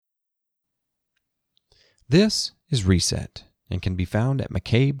This is Reset and can be found at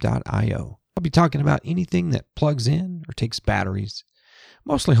mccabe.io. I'll be talking about anything that plugs in or takes batteries,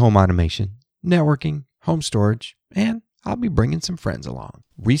 mostly home automation, networking, home storage, and I'll be bringing some friends along.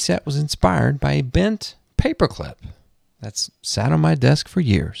 Reset was inspired by a bent paperclip that's sat on my desk for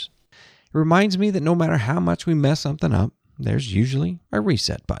years. It reminds me that no matter how much we mess something up, there's usually a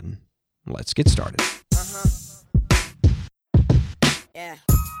reset button. Let's get started. Yeah.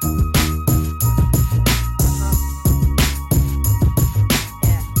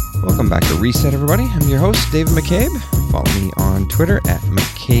 Welcome back to Reset, everybody. I'm your host, David McCabe. Follow me on Twitter at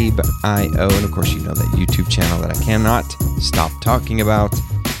McCabeIO. And of course, you know that YouTube channel that I cannot stop talking about,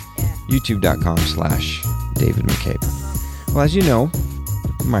 youtube.com/David McCabe. Well, as you know,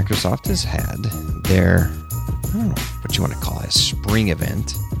 Microsoft has had their, I don't know what you want to call it, a spring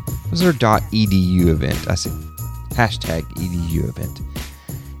event. It was their .edu event. I say hashtag .edu event.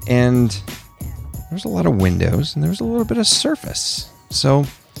 And there was a lot of Windows and there was a little bit of Surface. So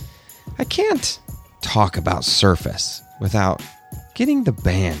I can't talk about Surface without getting the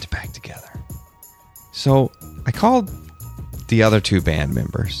band back together. So I called the other two band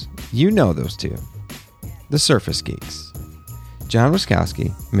members. You know those two. The Surface Geeks. John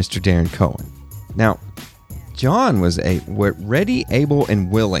Wiskowski, Mr. Darren Cohen. Now, John was ready, able, and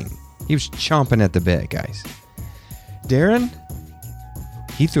willing. He was chomping at the bit, guys. Darren,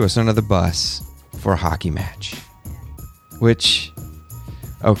 he threw us under the bus for a hockey match. Which,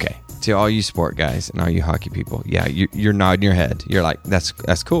 okay, to all you sport guys and all you hockey people, yeah, you're nodding your head. You're like, that's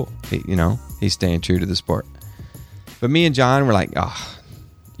cool. He's staying true to the sport. But me and John were like, oh,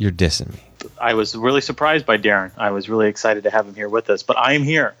 you're dissing me. I was really surprised by Darren. I was really excited to have him here with us, but I am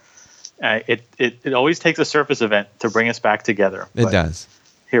here. It always takes a Surface event to bring us back together. It does.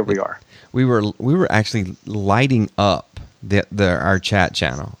 Here we are. We were actually lighting up our chat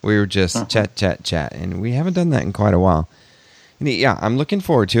channel. We were just chat, and we haven't done that in quite a while. And yeah, I'm looking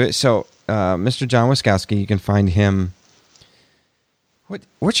forward to it. So, Mr. John Wiskowski, you can find him.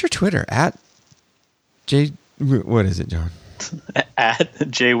 What's your Twitter at? What is it, John?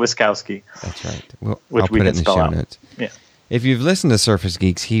 At Jay Wiskowski. That's right. I'll put it in the show notes. Yeah. If you've listened to Surface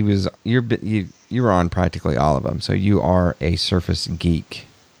Geeks, you were on practically all of them. So you are a Surface geek,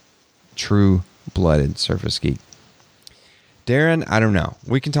 true-blooded Surface geek. Darren, I don't know.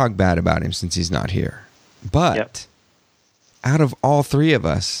 We can talk bad about him since he's not here. But out of all three of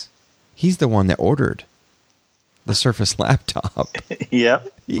us, he's the one that ordered the Surface laptop.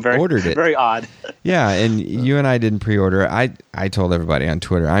 Yep. He ordered it. Very odd. Yeah, and you and I didn't pre-order it. I told everybody on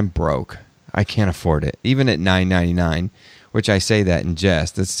Twitter, I'm broke. I can't afford it. Even at $9.99, which I say that in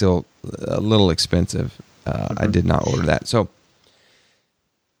jest, it's still a little expensive. I did not order that. So,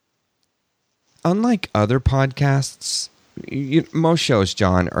 unlike other podcasts, most shows,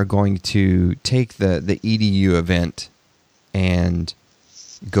 John, are going to take the EDU event and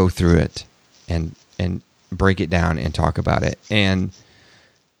go through it and break it down and talk about it. And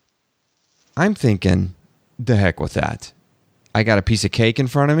I'm thinking, the heck with that. I got a piece of cake in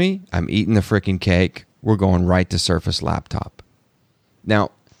front of me. I'm eating the freaking cake. We're going right to Surface laptop.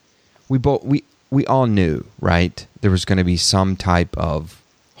 Now, we all knew, right? There was going to be some type of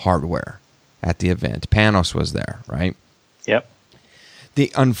hardware at the event. Panos was there, right? Yep.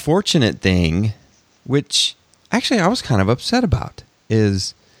 The unfortunate thing, which actually I was kind of upset about,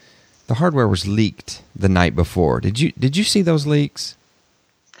 is the hardware was leaked the night before. Did you see those leaks?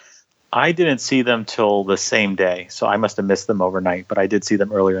 I didn't see them till the same day, so I must have missed them overnight, but I did see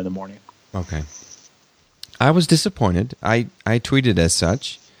them earlier in the morning. Okay. I was disappointed. I tweeted as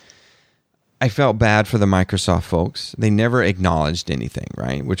such. I felt bad for the Microsoft folks. They never acknowledged anything,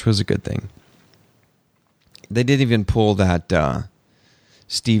 right? Which was a good thing. They didn't even pull that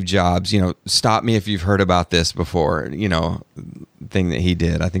Steve Jobs, stop me if you've heard about this before, thing that he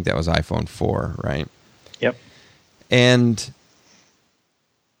did. I think that was iPhone 4, right? Yep. And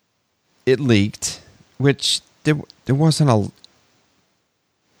it leaked, which there wasn't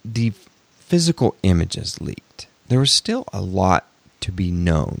the physical images leaked. There was still a lot to be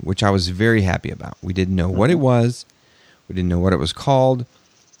known, which I was very happy about. We didn't know what it was. We didn't know what it was called.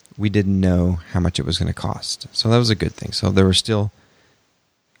 We didn't know how much it was going to cost. So that was a good thing. So there was still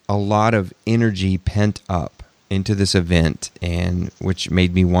a lot of energy pent up into this event, and which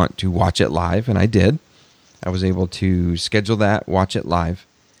made me want to watch it live, and I did. I was able to schedule that, watch it live.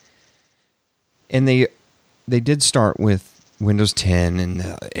 And they did start with Windows 10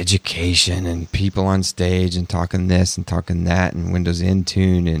 and education and people on stage and talking this and talking that and Windows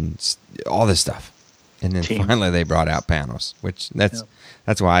Intune and all this stuff. And then finally they brought out Panos, which that's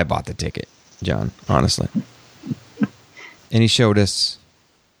why I bought the ticket, John, honestly. And he showed us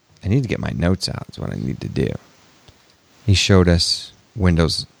I need to get my notes out. Is what I need to do. He showed us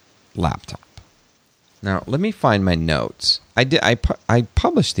Windows laptop. Now, let me find my notes. I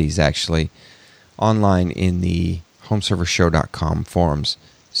published these actually online in the homeservershow.com forums,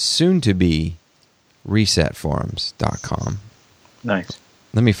 soon to be resetforums.com. Nice.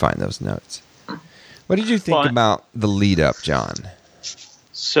 Let me find those notes. What did you think about the lead up, John?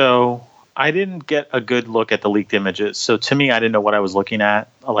 So I didn't get a good look at the leaked images. So to me, I didn't know what I was looking at.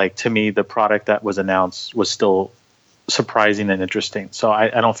 Like, to me, the product that was announced was still surprising and interesting. So I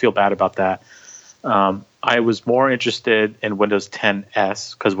don't feel bad about that. I was more interested in Windows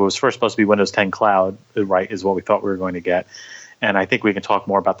 10S because it was first supposed to be Windows 10 Cloud, right, is what we thought we were going to get. And I think we can talk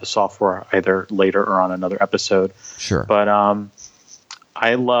more about the software either later or on another episode. Sure. But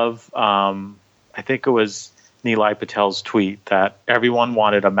I love, I think it was Nilay Patel's tweet that everyone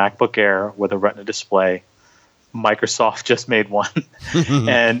wanted a MacBook Air with a Retina display. Microsoft just made one.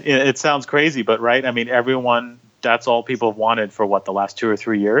 And it sounds crazy, but right? I mean, everyone, that's all people have wanted for the last 2 or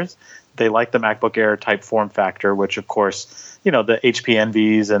 3 years. They like the MacBook Air type form factor, which of course, the HP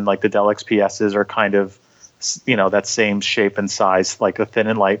Envies and like the Dell XPSs are kind of, that same shape and size, like a thin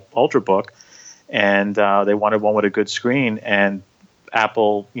and light Ultrabook. And they wanted one with a good screen. And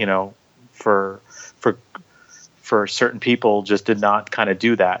Apple, for certain people just did not kind of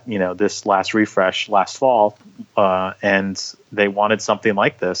do that, this last refresh last fall. And they wanted something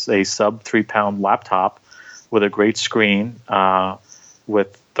like this, a sub 3-pound laptop with a great screen,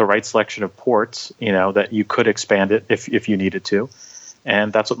 with the right selection of ports, that you could expand it if you needed to.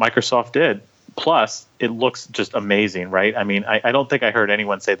 And that's what Microsoft did. Plus, it looks just amazing, right? I mean, I don't think I heard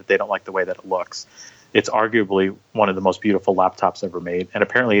anyone say that they don't like the way that it looks. It's arguably one of the most beautiful laptops ever made. And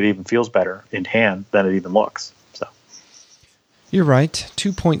apparently it even feels better in hand than it even looks. So you're right.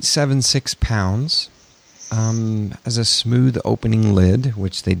 2.76 pounds. Has a smooth opening lid,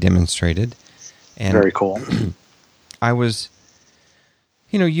 which they demonstrated. And very cool. I was...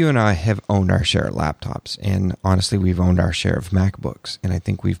 you and I have owned our share of laptops, and honestly, we've owned our share of MacBooks, and I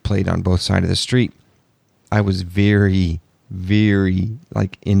think we've played on both sides of the street. I was very, very,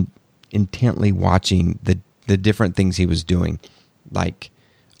 intently watching the different things he was doing, like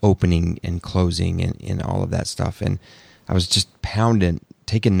opening and closing and all of that stuff, and I was just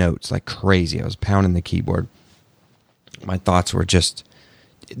taking notes like crazy. I was pounding the keyboard. My thoughts were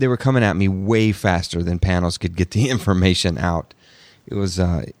they were coming at me way faster than Panos could get the information out. It was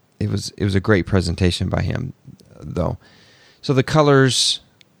a great presentation by him, though. So the colors,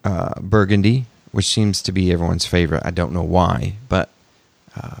 burgundy, which seems to be everyone's favorite. I don't know why, but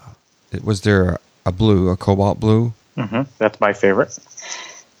was there a blue, a cobalt blue? Mm-hmm. That's my favorite.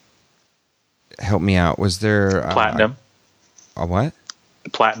 Help me out. Was there platinum? A what?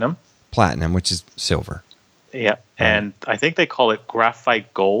 Platinum. Platinum, which is silver. Yeah, and I think they call it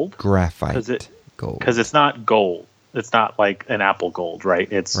graphite gold. Graphite gold. Because it's not gold. It's not like an Apple gold, right?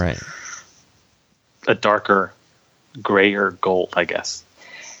 It's right. A darker, grayer gold, I guess.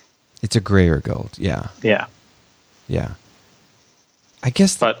 It's a grayer gold, yeah. Yeah. Yeah. I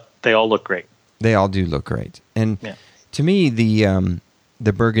guess... But they all look great. They all do look great. And to me, the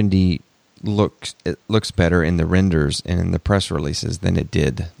burgundy looks better in the renders and in the press releases than it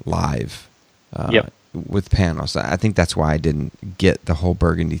did live with Panos. I think that's why I didn't get the whole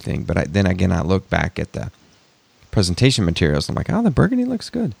burgundy thing. But then again, I look back at the presentation materials. I'm like, the burgundy looks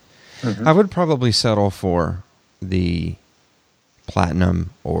good. Mm-hmm. I would probably settle for the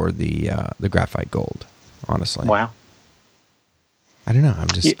platinum or the graphite gold, honestly. Wow. I don't know. I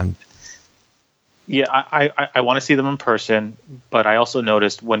want to see them in person, but I also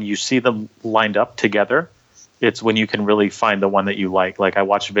noticed when you see them lined up together, it's when you can really find the one that you like. Like I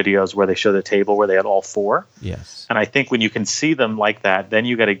watched videos where they show the table where they had all four. Yes. And I think when you can see them like that, then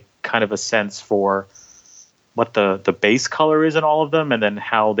you get a kind of a sense for what the base color is in all of them and then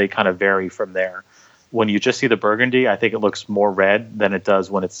how they kind of vary from there. When you just see the burgundy, I think it looks more red than it does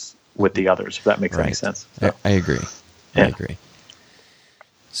when it's with the others, if that makes any sense. So, I agree. Yeah. I agree.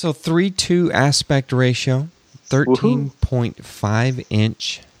 So 3:2 aspect ratio,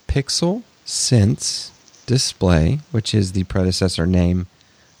 13.5-inch Pixel Sense display, which is the predecessor name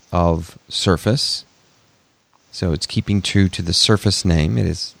of Surface. So it's keeping true to the Surface name. It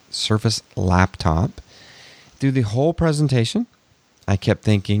is Surface Laptop. Through the whole presentation, I kept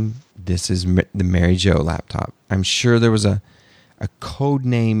thinking, this is the Mary Jo laptop. I'm sure there was a code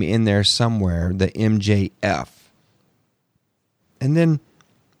name in there somewhere, the MJF. And then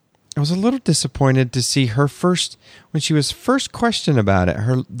I was a little disappointed to see her when she was first questioned about it,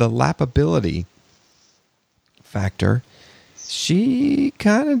 the lappability factor, she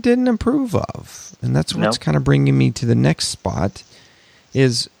kind of didn't approve of. And that's what's kind of bringing me to the next spot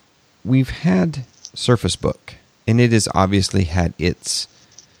is we've had Surface Book, and it has obviously had its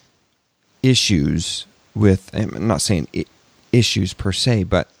issues with, I'm not saying issues per se,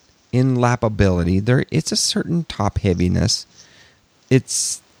 but in lapability, it's a certain top heaviness.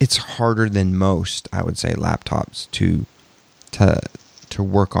 It's harder than most, I would say, laptops to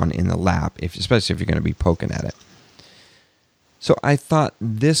work on in the lap, especially if you're going to be poking at it. So I thought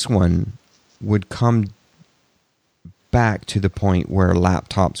this one would come back to the point where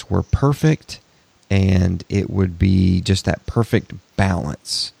laptops were perfect, and it would be just that perfect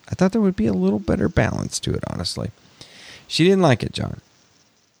balance. I thought there would be a little better balance to it, honestly. She didn't like it, John.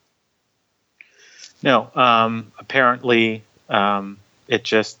 No, apparently it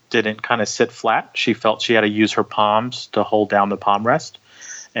just didn't kind of sit flat. She felt she had to use her palms to hold down the palm rest,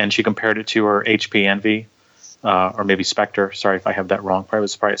 and she compared it to her HP Envy, or maybe Spectre. Sorry if I have that wrong. Probably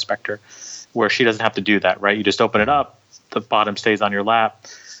a Spectre, where she doesn't have to do that, right? You just open it up, the bottom stays on your lap.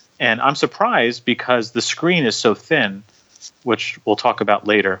 And I'm surprised because the screen is so thin, which we'll talk about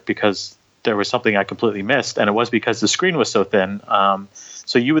later, because there was something I completely missed, and it was because the screen was so thin.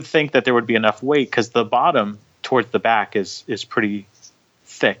 So you would think that there would be enough weight, because the bottom towards the back is pretty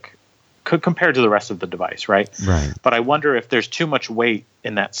thick compared to the rest of the device, right? Right. But I wonder if there's too much weight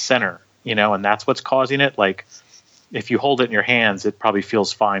in that center, and that's what's causing it. Like, if you hold it in your hands, it probably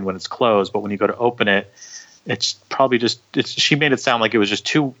feels fine when it's closed, but when you go to open it, it's probably she made it sound like it was just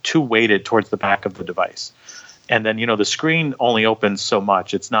too weighted towards the back of the device. And then, the screen only opens so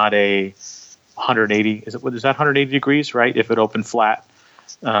much. It's not a 180, is that 180 degrees, right? If it opened flat.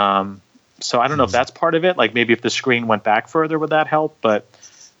 So I don't know if that's part of it. Like, maybe if the screen went back further, would that help? But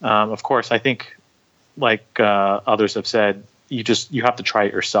of course, I think, like others have said, you have to try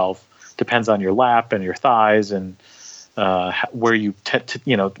it yourself. Depends on your lap and your thighs and where you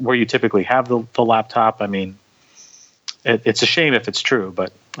typically have the laptop. I mean, it's a shame if it's true,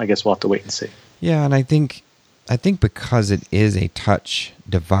 but I guess we'll have to wait and see. Yeah, and I think because it is a touch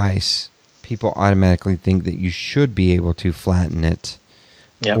device, people automatically think that you should be able to flatten it,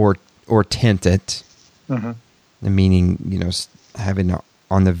 yep, or tint it. Mm-hmm. Meaning, having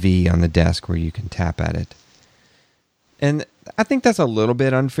on the V on the desk where you can tap at it. And I think that's a little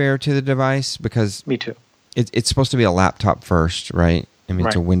bit unfair to the device, because me too. It's supposed to be a laptop first, right? I mean,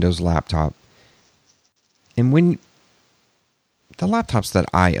 It's a Windows laptop. And when the laptops that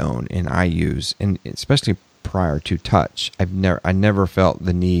I own and I use, and especially prior to touch, I never felt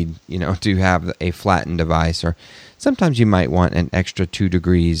the need, to have a flattened device. Or sometimes you might want an extra 2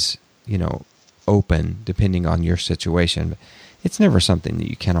 degrees, open, depending on your situation. But it's never something that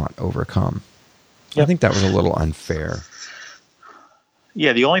you cannot overcome. Yep. I think that was a little unfair.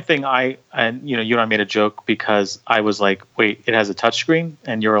 Yeah, the only thing you and I made a joke because I was like, wait, it has a touchscreen?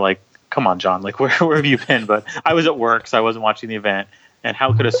 And you were like, come on, John, like, where have you been? But I was at work, so I wasn't watching the event. And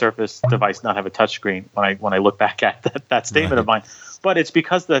how could a Surface device not have a touchscreen when I look back at that statement of mine? But it's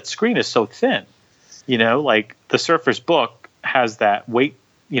because that screen is so thin. Like the Surface Book has that weight,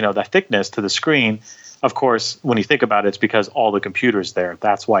 that thickness to the screen. Of course, when you think about it, it's because all the computers there.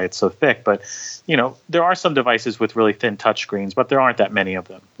 That's why it's so thick. But, there are some devices with really thin touchscreens, but there aren't that many of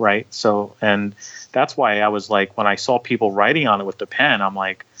them, right? So, and that's why I was like, when I saw people writing on it with the pen, I'm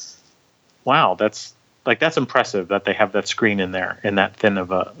like, wow, that's impressive that they have that screen in there in that thin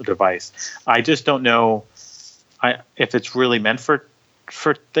of a device. I just don't know if it's really meant for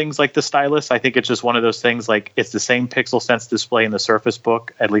things like the stylus. I think it's just one of those things, like, it's the same Pixel Sense display in the Surface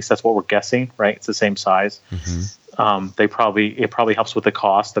Book. At least that's what we're guessing, right? It's the same size. Mm-hmm. It probably helps with the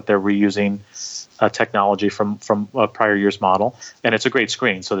cost that they're reusing technology from a prior year's model, and it's a great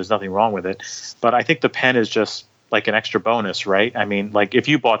screen, so there's nothing wrong with it. But I think the pen is just like an extra bonus, right? I mean, like, if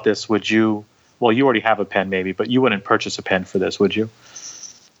you bought this, would you? Well, you already have a pen, maybe, but you wouldn't purchase a pen for this, would you?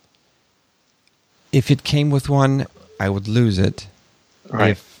 If it came with one, I would lose it.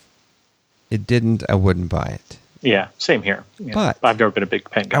 Right. If it didn't, I wouldn't buy it. Yeah, same here. Yeah. But I've never been a big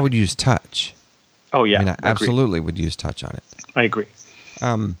pen guy. I would use touch. Oh, yeah. I absolutely would use touch on it. I agree.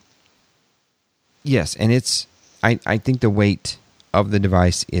 Yes, and I think the weight of the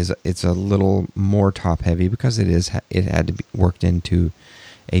device it's a little more top heavy because it had to be worked into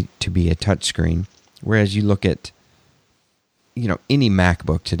to be a touch screen. Whereas you look at any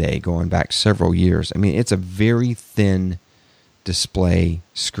MacBook today, going back several years, I mean, it's a very thin display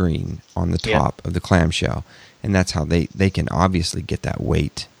screen on the top of the clamshell, and that's how they can obviously get that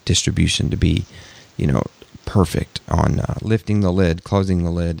weight distribution to be perfect on lifting the lid, closing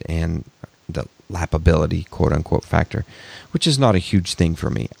the lid, and the lapability, quote unquote, factor, which is not a huge thing for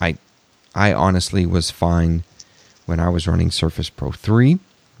me. I honestly was fine when I was running Surface Pro 3.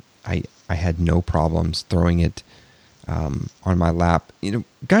 I had no problems throwing it on my lap.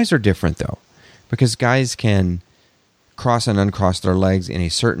 Guys are different though, because guys can cross and uncross their legs in a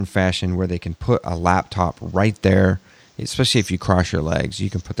certain fashion where they can put a laptop right there. Especially if you cross your legs,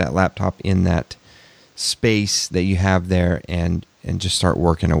 you can put that laptop in that space that you have there and just start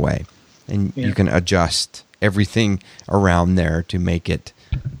working away. And you can adjust everything around there to make it,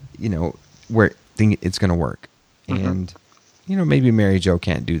 where it's going to work. Mm-hmm. And, maybe Mary Jo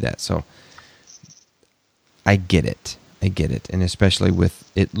can't do that. So I get it. And especially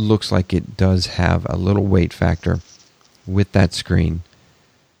with, it looks like it does have a little weight factor with that screen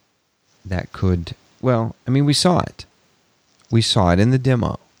that could, we saw it. We saw it in the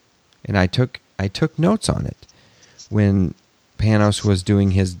demo, and I took notes on it when Panos was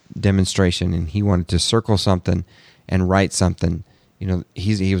doing his demonstration, and he wanted to circle something and write something.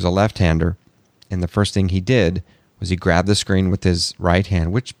 He was a left-hander, and the first thing he did was he grabbed the screen with his right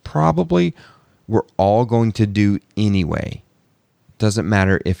hand, which probably we're all going to do anyway. Doesn't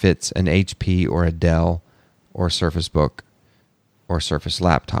matter if it's an HP or a Dell or Surface Book or Surface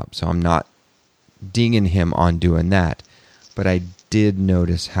laptop. So I'm not dinging him on doing that. But I did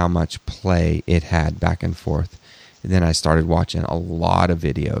notice how much play it had back and forth. And then I started watching a lot of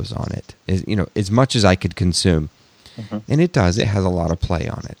videos on it, as much as I could consume. Mm-hmm. And it does. It has a lot of play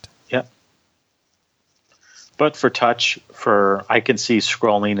on it. Yeah. But for touch, I can see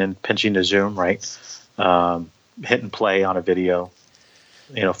scrolling and pinching to zoom, right? Hit and play on a video,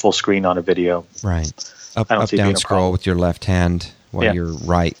 full screen on a video. Right. Up, down, scroll with your left hand while your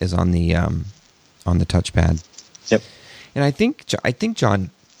right is on the touchpad. Yep. And I think,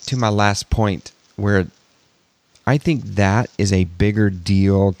 John, to my last point, where I think that is a bigger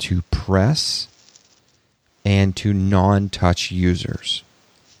deal to press and to non-touch users.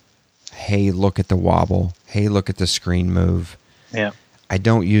 Hey, look at the wobble. Hey, look at the screen move. Yeah. I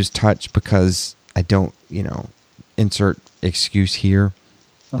don't use touch because I don't, insert excuse here.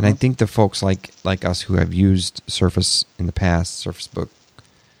 Uh-huh. And I think the folks like us who have used Surface in the past, Surface Book,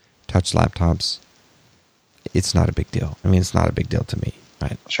 touch laptops, it's not a big deal. It's not a big deal to me.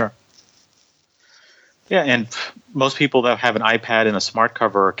 Right? Sure. Yeah, and most people that have an iPad in a smart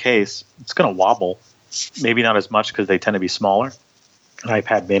cover or case, it's going to wobble. Maybe not as much because they tend to be smaller. An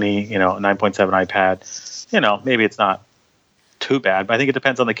iPad mini, a 9.7 iPad, maybe it's not too bad. But I think it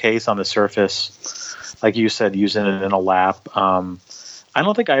depends on the case, on the surface. Like you said, using it in a lap. I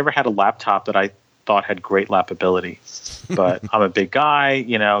don't think I ever had a laptop that I thought had great lapability. But I'm a big guy.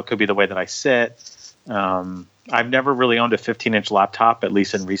 It could be the way that I sit. I've never really owned a 15-inch laptop, at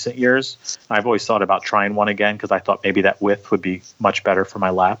least in recent years. I've always thought about trying one again because I thought maybe that width would be much better for my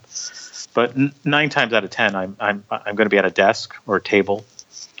lap. But 9 times out of 10, I'm going to be at a desk or a table,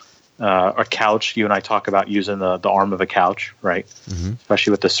 or couch. You and I talk about using the arm of a couch, right? Mm-hmm.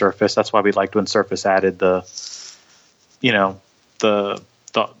 Especially with the Surface. That's why we liked when Surface added the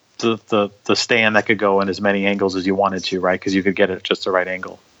stand that could go in as many angles as you wanted to, right? Because you could get it at just the right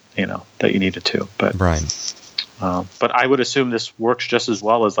angle, that you needed to. But right. But I would assume this works just as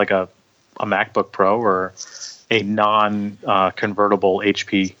well as like a MacBook Pro or a non-convertible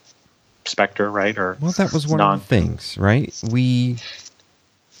HP Spectre, right? Or that was one of the things, right?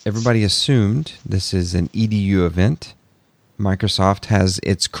 Everybody assumed this is an EDU event. Microsoft has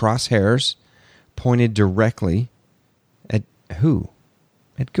its crosshairs pointed directly at who?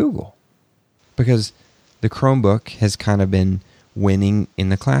 At Google. Because the Chromebook has kind of been winning in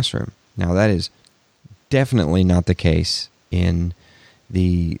the classroom. Now, that is definitely not the case in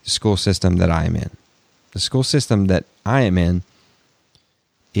the school system that I am in. The school system that I am in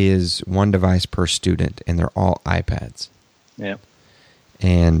is one device per student, and they're all iPads. Yeah.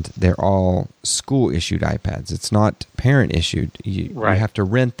 And they're all school-issued iPads. It's not parent-issued. You have to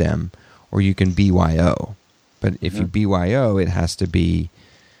rent them, or you can BYO. But if you BYO, it has to be,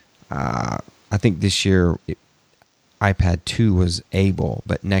 I think this year iPad 2 was able,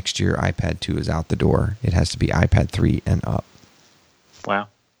 but next year iPad 2 is out the door. It has to be iPad 3 and up. Wow.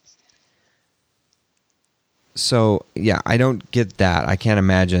 So, I don't get that. I can't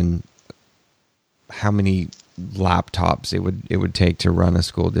imagine how many laptops it would take to run a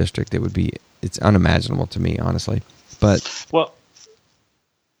school district. It's unimaginable to me, honestly. But well,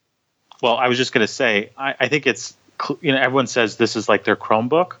 I was just going to say, I think it's, everyone says this is like their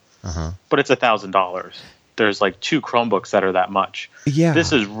Chromebook, but it's $1,000. There's like 2 Chromebooks that are that much. Yeah.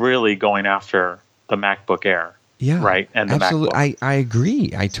 This is really going after the MacBook Air. Yeah. Right. And the absolutely. MacBook. I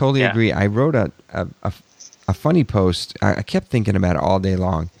agree. I totally agree. I wrote a funny post. I kept thinking about it all day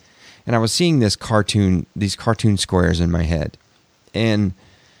long. And I was seeing these cartoon squares in my head. And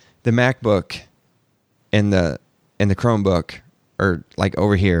the MacBook and the Chromebook are like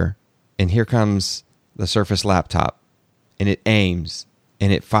over here. And here comes the Surface laptop and it aims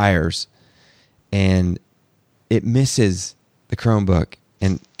and it fires and it misses the Chromebook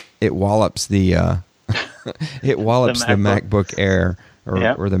and it wallops the MacBook Air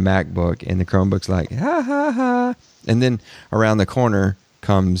or the MacBook, and the Chromebook's like, ha ha ha. And then around the corner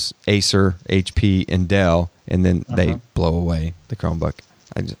comes Acer, HP, and Dell, and then they blow away the Chromebook.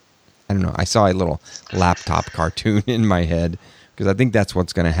 I don't know. I saw a little laptop cartoon in my head because I think that's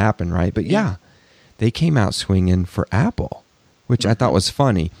what's going to happen, right? But yeah, they came out swinging for Apple, which I thought was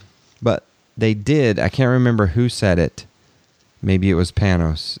funny. But they did. I can't remember who said it. Maybe it was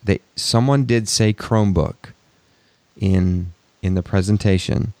Panos. Someone did say Chromebook in the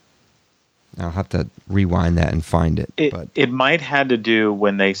presentation. I'll have to rewind that and find it. It might had to do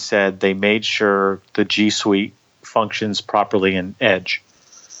when they said they made sure the G Suite functions properly in Edge.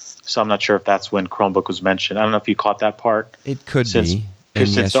 So I'm not sure if that's when Chromebook was mentioned. I don't know if you caught that part. It could be. And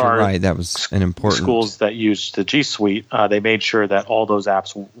yes, you're right. That was an important... Schools that use the G Suite, they made sure that all those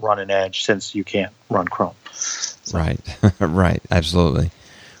apps run in Edge since you can't run Chrome. So. Right. Right. Absolutely.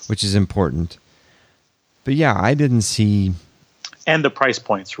 Which is important. But yeah, I didn't see... And the price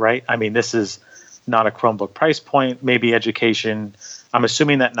points, right? I mean, this is not a Chromebook price point, maybe education. I'm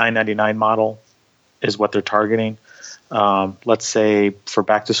assuming that $999 model is what they're targeting. Let's say for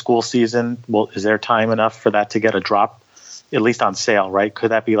back to school season, well, is there time enough for that to get a drop, at least on sale, right? Could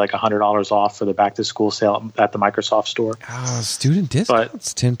that be like $100 off for the back to school sale at the Microsoft store? Student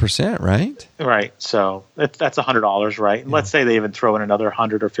discounts, 10%, right? Right. So that's $100, right? And let's say they even throw in another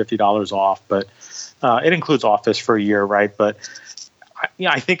 $100 or $50 off, but it includes Office for a year, right? But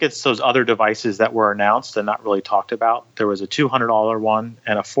I think it's those other devices that were announced and not really talked about. There was a $200 one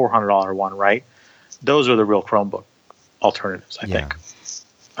and a $400 one, right? Those are the real Chromebook alternatives, I think.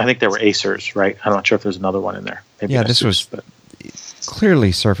 I think there were Acers, right? I'm not sure if there's another one in there. Maybe this was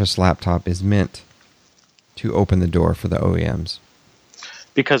clearly Surface Laptop is meant to open the door for the OEMs.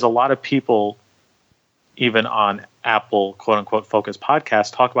 Because a lot of people, even on Apple quote-unquote Focus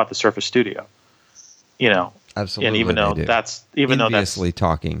podcast, talk about the Surface Studio. Absolutely, and even though that's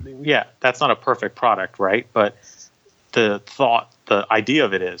talking, that's not a perfect product, right? But the idea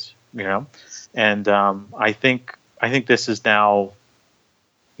of it is, and I think this is now,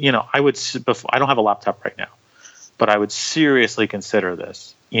 I don't have a laptop right now, but I would seriously consider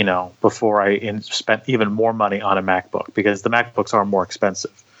this, before I spent even more money on a MacBook, because the MacBooks are more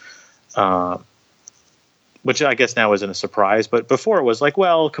expensive. Which I guess now isn't a surprise, but before it was like,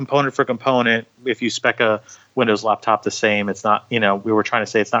 well, component for component, if you spec a Windows laptop the same, it's not, we were trying to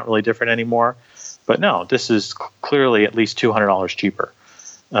say it's not really different anymore. But no, this is clearly at least $200 cheaper.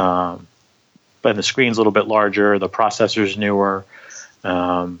 But the screen's a little bit larger, the processor's newer.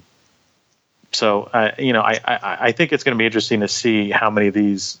 So, I think it's going to be interesting to see how many of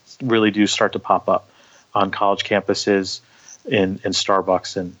these really do start to pop up on college campuses, in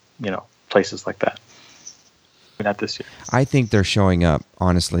Starbucks and, places like that. Not this year. I think they're showing up,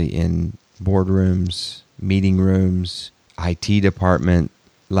 honestly, in boardrooms, meeting rooms, IT department,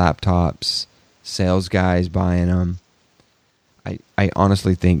 laptops, sales guys buying them. I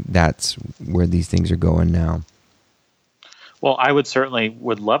honestly think that's where these things are going now. Well, I would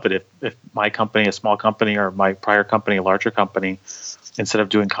love it if my company, a small company, or my prior company, a larger company, instead of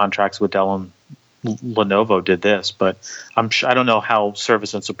doing contracts with Dell and Lenovo, did this. But I don't know how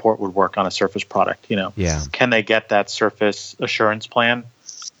service and support would work on a Surface product. Can they get that Surface assurance plan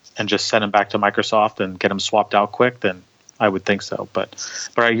and just send them back to Microsoft and get them swapped out quick? Then I would think so. But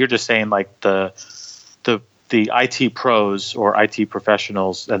you're just saying like the IT pros or IT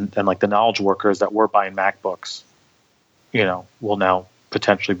professionals and like the knowledge workers that were buying MacBooks, will now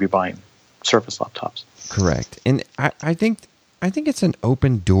potentially be buying Surface laptops. Correct. And I think it's an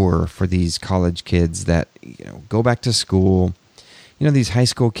open door for these college kids that, go back to school. These high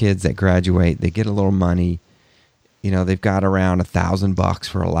school kids that graduate, they get a little money. They've got around $1,000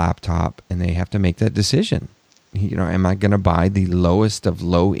 for a laptop, and they have to make that decision. Am I going to buy the lowest of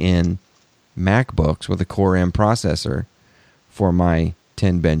low-end MacBooks with a Core M processor for my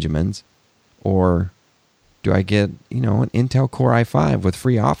 10 Benjamins, or do I get, an Intel Core i5 with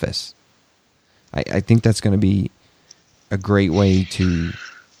free Office? I think that's going to be a great way to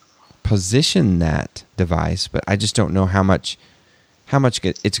position that device, but I just don't know how much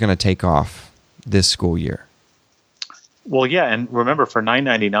it's going to take off this school year. Well, yeah, and remember, for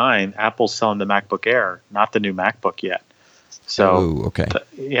 $999, Apple's selling the MacBook Air, not the new MacBook yet. So, okay,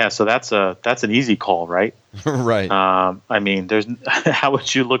 so that's an easy call, right? Right. I mean, how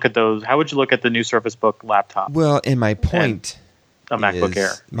would you look at those? How would you look at the new Surface Book laptop? Well, and my point, a MacBook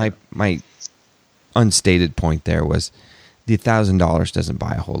Air. My unstated point there was, the $1,000 doesn't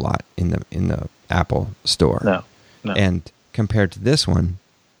buy a whole lot in the Apple store. No. No. And compared to this one,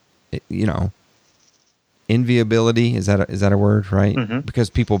 enviability, is that a word, right? Mm-hmm. Because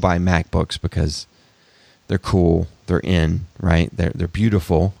people buy MacBooks because they're cool, they're in, right? They're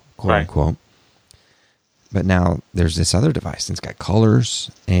beautiful, quote unquote. But now there's this other device, and it's got colors,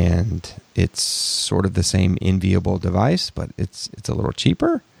 and it's sort of the same enviable device, but it's a little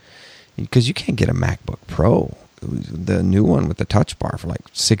cheaper because you can't get a MacBook Pro, the new one with the Touch Bar, for like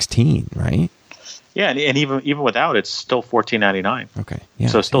 $16, right? Yeah, and even without, it's still $14.99. Okay, yeah,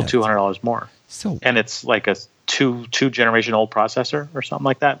 so it's still $200 more. Still, and it's like a two generation old processor or something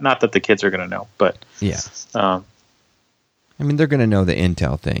like that. Not that the kids are going to know, but yeah. I mean, they're going to know the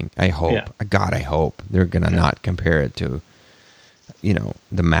Intel thing. I hope. Yeah. God, I hope they're going to not compare it to, the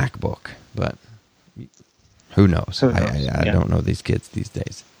MacBook. But who knows? I don't know these kids these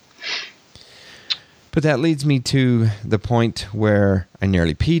days. But that leads me to the point where I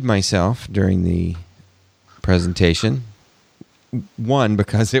nearly peed myself during the presentation. One,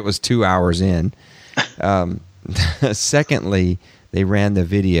 because it was 2 hours in. Secondly, they ran the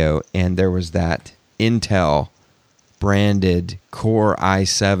video, and there was that Intel branded Core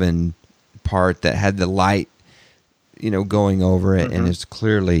i7 part that had the light, going over it, and it's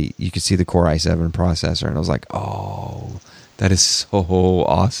clearly, you could see the Core i7 processor, and I was like, oh, that is so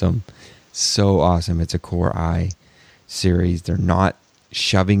awesome. So awesome. It's a Core i series. They're not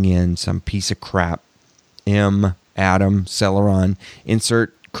shoving in some piece of crap Atom, Celeron,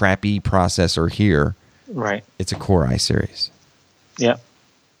 insert crappy processor here. Right. It's a Core i series. Yeah.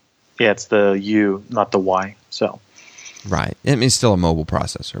 Yeah, it's the U, not the Y. So. Right. I mean, it's still a mobile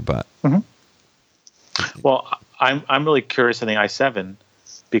processor, but. Well, I'm really curious in the i7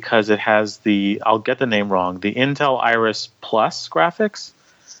 because it has I'll get the name wrong, the Intel Iris Plus graphics.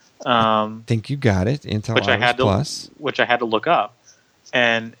 I think you got it. Intel Iris Plus. Which I had to look up.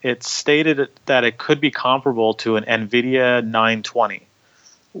 And it stated that it could be comparable to an NVIDIA 920.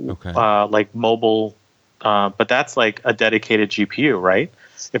 Okay. Like mobile, but that's like a dedicated GPU, right?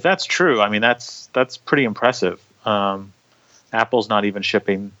 If that's true, I mean, that's pretty impressive. Apple's not even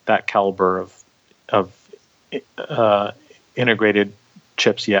shipping that caliber of integrated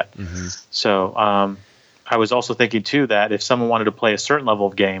chips yet. Mm-hmm. So I was also thinking too that if someone wanted to play a certain level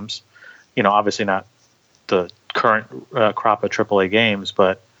of games, obviously not the current crop of AAA games,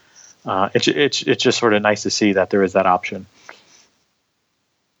 but it's just sort of nice to see that there is that option.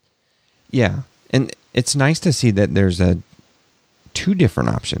 Yeah, and it's nice to see that there's two different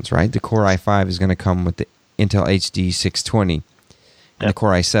options, right? The Core i5 is going to come with the Intel HD 620, and the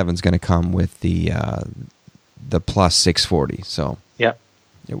Core i7 is going to come with the Plus 640. So,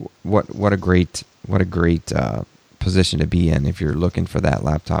 what a great position to be in if you're looking for that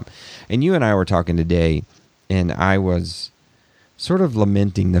laptop. And you and I were talking today, and I was sort of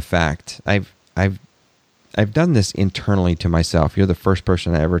lamenting the fact I've done this internally to myself. You're the first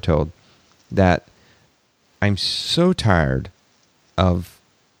person I ever told that I'm so tired of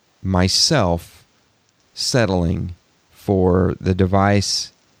myself settling for the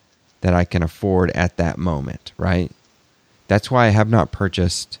device that I can afford at that moment, right? That's why I have not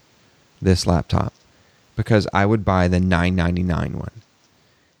purchased this laptop, because I would buy the $999 one.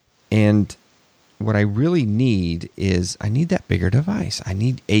 And what I really need is I need that bigger device. I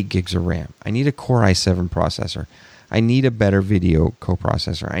need 8 gigs of RAM. I need a Core i7 processor. I need a better video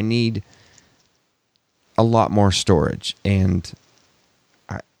coprocessor. I need a lot more storage. And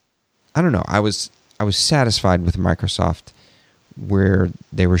I don't know. I was satisfied with Microsoft where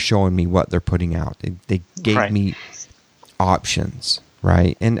they were showing me what they're putting out. They gave me options,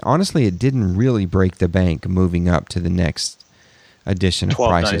 right? And honestly, it didn't really break the bank moving up to the next edition of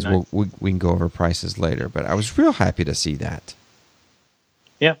prices. We can go over prices later, but I was real happy to see that.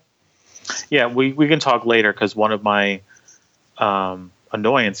 Yeah, we can talk later because one of my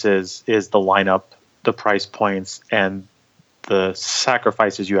annoyances is the lineup, the price points, and the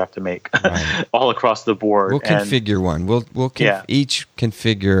sacrifices you have to make all across the board. We'll configure one. We'll each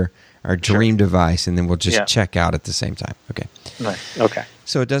configure our dream device, and then we'll just check out at the same time. Okay. Nice. Okay.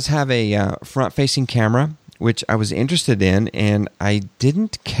 So it does have a front-facing camera, which I was interested in, and I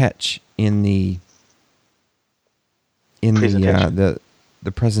didn't catch in the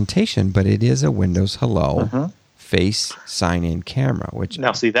presentation, but it is a Windows Hello face sign-in camera. Which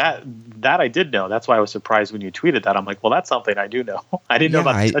now, see that I did know. That's why I was surprised when you tweeted that. I'm like, well, that's something I do know. I didn't know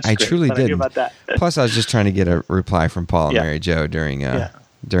about the touch screen, I truly did. I knew about that. Plus, I was just trying to get a reply from Paul and Mary Jo during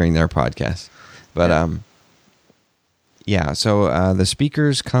their podcast. But so the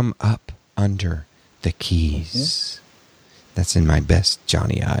speakers come up under the keys. That's in my best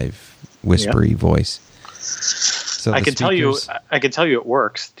Johnny Ive whispery voice. So I can tell you it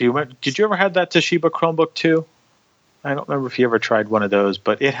works. Did you ever have that Toshiba Chromebook 2? I don't remember if you ever tried one of those,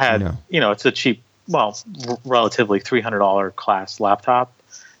 but it had, No. It's a cheap, relatively $300 class laptop.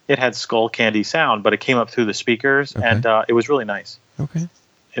 It had Skull Candy sound, but it came up through the speakers, Okay. and it was really nice. Okay.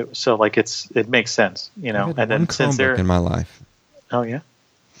 It makes sense, I've had And then one since Chromebook in my life. oh yeah,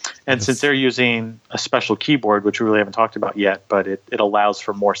 and Yes. since they're using a special keyboard, which we really haven't talked about yet, but it allows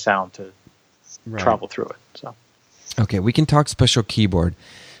for more sound to travel through it. So Okay, we can talk special keyboard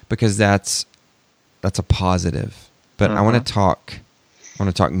because that's a positive. But I want to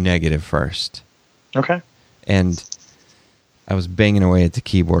talk negative first. okay, And I was banging away at the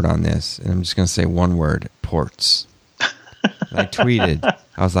keyboard on this, and I'm just going to say one word: ports. And I tweeted,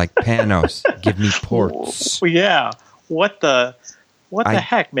 I was like, Panos, give me ports. well, yeah, what the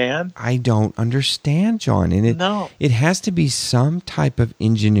heck, man? I don't understand, John. And it has to be some type of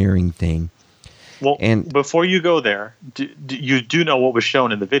engineering thing. Well, And- before you go there, you do know what was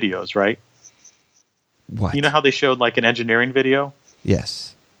shown in the videos, right? What? You know how they showed like an engineering video?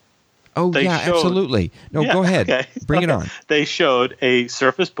 Yes. Oh, They yeah, showed- absolutely. No, Yeah, go ahead. okay. Bring it Okay. on. They showed a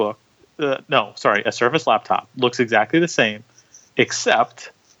Surface Book. A Surface laptop. Looks exactly the same, except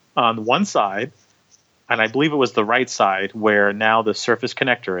on one side, and I believe it was the right side where now the Surface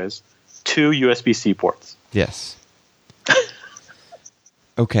connector is, 2 USB-C ports. Yes.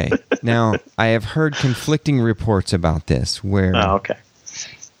 Okay. Now, I have heard conflicting reports about this where Oh, okay.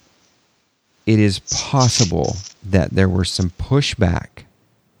 it is possible that there were some pushback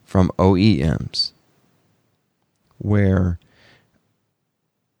from OEMs where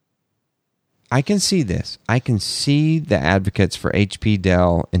I can see this. I can see the advocates for HP,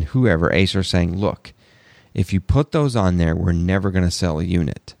 Dell, and whoever, Acer, saying, look, if you put those on there, we're never going to sell a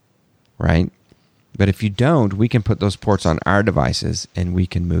unit, right? But if you don't, we can put those ports on our devices and we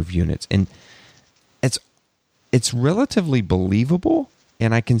can move units. And it's relatively believable,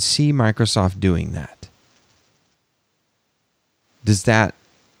 and I can see Microsoft doing that. Does that...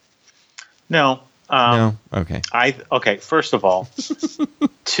 No. no? Okay. First of all,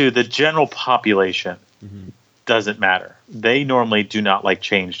 to the general population, doesn't matter. They normally do not like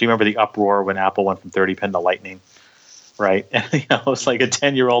change. Do you remember the uproar when Apple went from 30-pin to Lightning? Right? And it's like a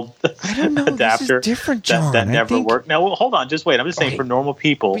 10-year-old I don't know. adapter This is different, John. that I never think- worked. Now, hold on. Just wait. I'm just saying Okay. for normal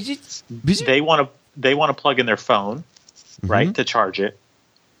people, they want to plug in their phone, right, to charge it,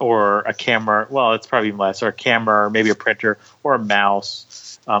 or a camera. Well, it's probably even less, or a camera, or maybe a printer, or a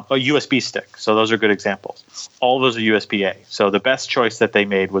mouse, a USB stick. So those are good examples. All of those are USB-A. So the best choice that they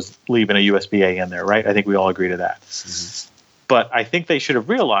made was leaving a USB-A in there, right? I think we all agree to that. But I think they should have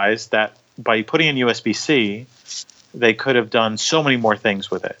realized that by putting in USB-C, they could have done so many more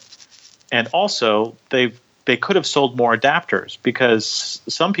things with it. And also, they could have sold more adapters, because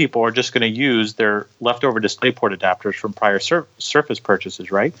some people are just going to use their leftover DisplayPort adapters from prior Surface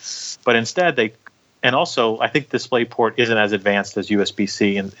purchases, right? But instead, and also, I think DisplayPort isn't as advanced as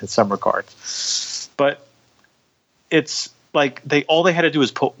USB-C in some regards. But it's like all they had to do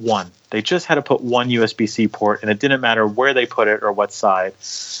was put one. They just had to put one USB-C port, and it didn't matter where they put it or what side.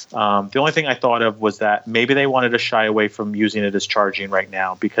 The only thing I thought of was that maybe they wanted to shy away from using it as charging right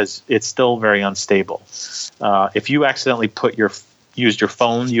now, because it's still very unstable. If you accidentally used your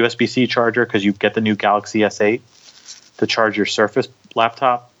phone USB-C charger because you get the new Galaxy S8 to charge your Surface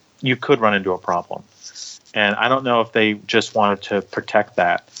laptop, you could run into a problem. And I don't know if they just wanted to protect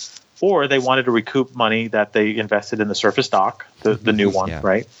that, or they wanted to recoup money that they invested in the Surface Dock, the new one, Yeah.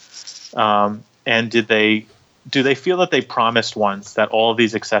 right? And do they feel that they promised once that all of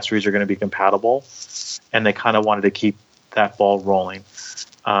these accessories are going to be compatible, and they kind of wanted to keep that ball rolling?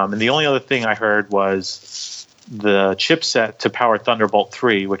 And the only other thing I heard was the chipset to power Thunderbolt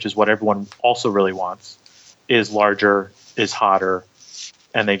 3, which is what everyone also really wants, is larger, is hotter,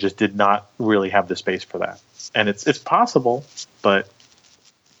 and they just did not really have the space for that. And it's possible, but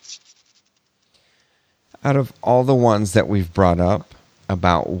Out of all the ones that we've brought up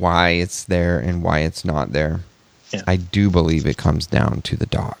about why it's there and why it's not there, Yeah. I do believe it comes down to the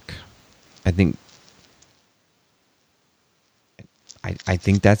dock. I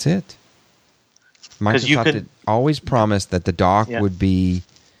think that's it. 'Cause you Microsoft could- had always promised that the dock Yeah. would be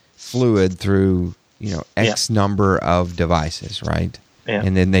fluid through, X number of devices, right? Yeah.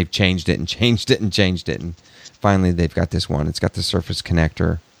 And then they've changed it and changed it and changed it, and finally they've got this one. It's got the Surface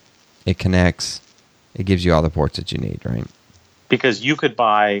connector. It connects. It gives you all the ports that you need, right? because you could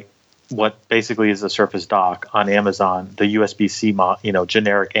buy what basically is a Surface Dock on Amazon, the USB-C,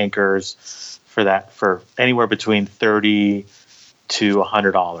 generic anchors for anywhere between $30 to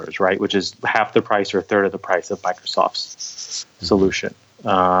 $100, right? Which is half the price or a third of the price of Microsoft's solution.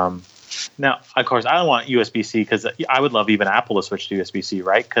 Now, of course, I don't want USB-C because I would love even Apple to switch to USB-C,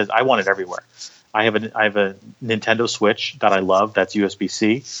 right? Because I want it everywhere. I have a Nintendo Switch that I love. That's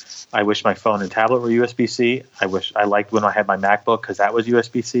USB-C. I wish my phone and tablet were USB-C. I liked when I had my MacBook because that was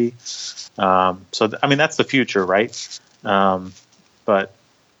USB-C. I mean, that's the future, right? But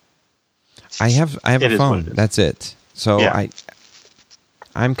I have a phone. That's it. So yeah.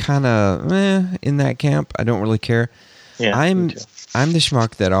 I'm kind of in that camp. I don't really care. Yeah, I'm the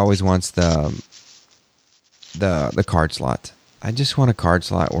schmuck that always wants the card slot. I just want a card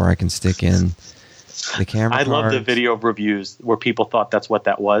slot where I can stick in the camera. I love the video reviews where people thought that's what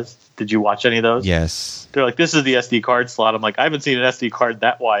that was. Did you watch any of those? Yes. They're like, "This is the SD card slot." I'm like, I haven't seen an SD card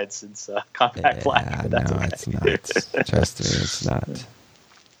that wide since Compact Black. No, it's not. Trust me, it's not.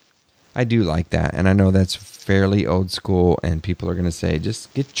 I do like that, and I know that's fairly old school, and people are going to say,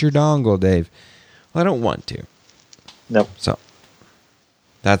 "Just get your dongle, Dave." Well, I don't want to. Nope. So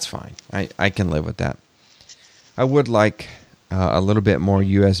that's fine. I can live with that. I would like a little bit more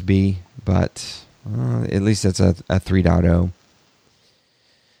USB, but at least it's a 3.0.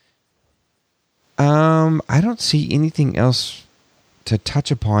 I don't see anything else to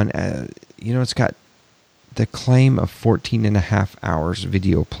touch upon. It's got the claim of 14 and a half hours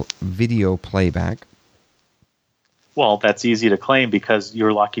video playback. Well, that's easy to claim because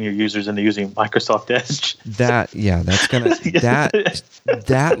you're locking your users into using Microsoft Edge. That's gonna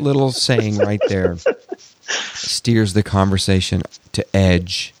that little saying right there steers the conversation to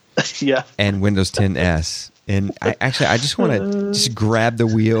Edge, and Windows 10 S. And I just want to just grab the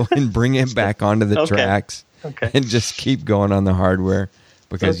wheel and bring it back onto the tracks, and just keep going on the hardware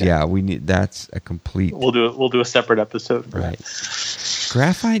because we need. That's a complete. We'll do a separate episode. Right.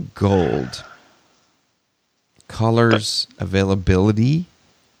 Graphite gold. Colors availability.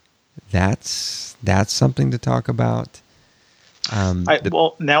 That's something to talk about.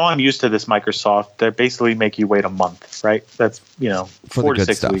 Now I'm used to this Microsoft. They basically make you wait a month, right? That's 4 to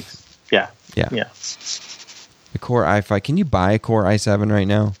 6 weeks. Yeah. The Core i5. Can you buy a Core i7 right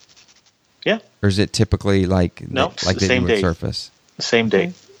now? Yeah. Or is it typically like the same date? Surface? Same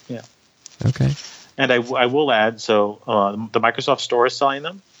date. Yeah. Okay. And I will add. So the Microsoft Store is selling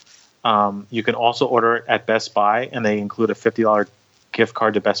them. You can also order it at Best Buy, and they include a $50 gift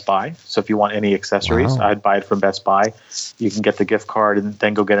card to Best Buy. So if you want any accessories, I'd buy it from Best Buy. You can get the gift card and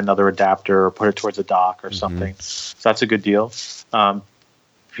then go get another adapter or put it towards a dock or something. So that's a good deal.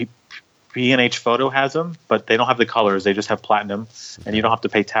 B&H Photo has them, but they don't have the colors. They just have platinum, and you don't have to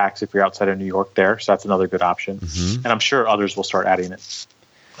pay tax if you're outside of New York there. So that's another good option. And I'm sure others will start adding it.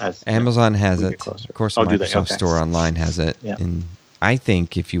 Amazon has it. Of course, the Microsoft Store online has it. Yeah. And I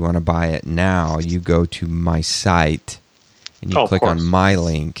think if you want to buy it now, you go to my site and you click on my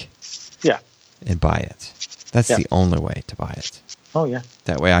link and buy it. That's the only way to buy it. Oh, yeah.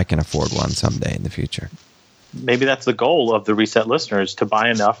 That way I can afford one someday in the future. Maybe that's the goal of the Reset listeners, to buy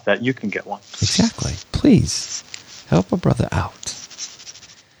enough that you can get one. Exactly. Please help a brother out.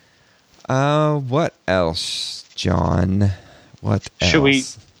 What else, John? What else? Should we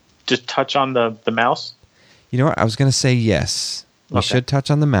just touch on the mouse? You know what? I was going to say yes. We should touch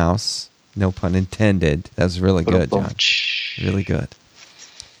on the mouse. No pun intended. That was really good, John. Really good.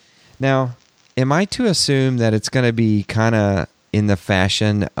 Now, am I to assume that it's going to be kind of in the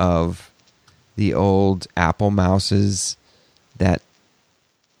fashion of the old Apple mouses, that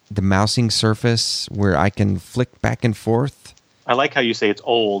the mousing surface where I can flick back and forth? I like how you say it's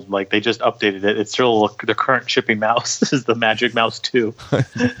old. Like they just updated it. It's still the current shipping mouse. This is the Magic Mouse 2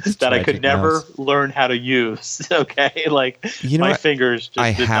 that I could never learn how to use. Okay, like my fingers. Just I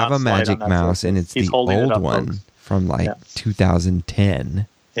have a Magic Mouse, and it's the old one from 2010.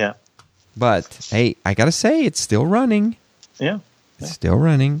 Yeah, but hey, I gotta say it's still running. Yeah, it's still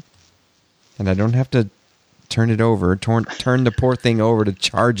running, and I don't have to turn it over, turn the poor thing over to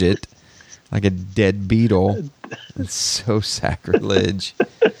charge it like a dead beetle. It's so sacrilege.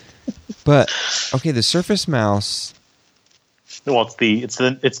 But okay, the Surface Mouse. Well, it's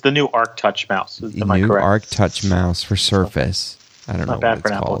the new Arc Touch mouse. The new Arc Touch mouse for Surface. I don't know what it's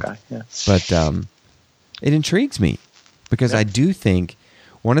called. Apple guy. Yeah. But it intrigues me because I do think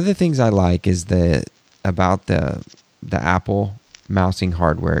one of the things I like is about the Apple mousing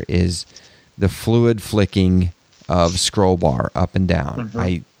hardware is the fluid flicking of scroll bar up and down.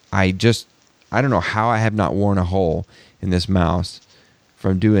 Mm-hmm. I don't know how I have not worn a hole in this mouse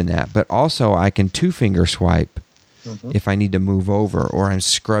from doing that. But also I can 2-finger swipe if I need to move over, or I'm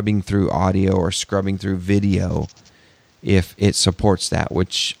scrubbing through audio or scrubbing through video if it supports that,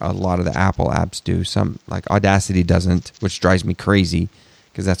 which a lot of the Apple apps do. Some, like Audacity, doesn't, which drives me crazy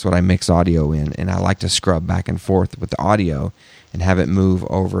because that's what I mix audio in. And I like to scrub back and forth with the audio and have it move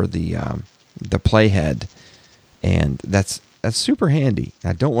over the playhead. And that's that's super handy.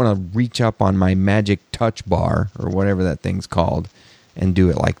 I don't want to reach up on my magic touch bar or whatever that thing's called and do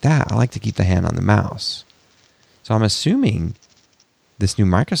it like that. I like to keep the hand on the mouse. So I'm assuming this new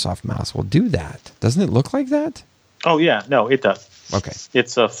Microsoft mouse will do that. Doesn't it look like that? Oh, yeah. No, it does. Okay.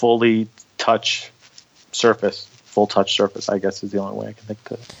 It's a fully touch surface. Full touch surface, I guess, is the only way I can think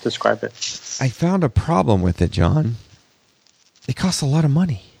to describe it. I found a problem with it, John. It costs a lot of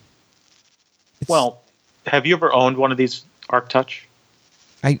money. Well, have you ever owned one of these Arc Touch?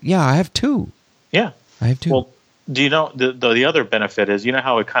 I have two. Yeah. I have two. Well, do you know the other benefit is, you know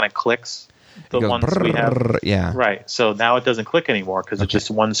how it kind of clicks? The It goes ones we have? brrrr, yeah. Right. So now it doesn't click anymore because it's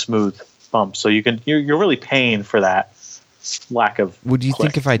just one smooth bump. So you're really paying for that lack of Would you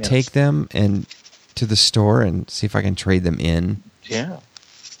click, think if I you know? take them and to the store and see if I can trade them in? Yeah.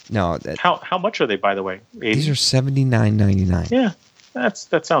 No, How much are they, by the way? 80? these are $79.99. Yeah.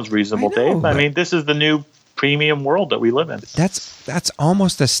 That sounds reasonable, I know, Dave. but- I mean, this is the new premium world that we live in. That's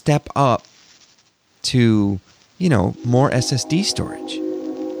almost a step up to, more SSD storage.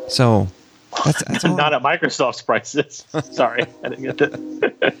 So that's all. Not at Microsoft's prices. Sorry, I didn't get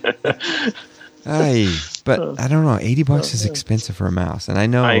that. But I don't know. $80 is expensive for a mouse, and I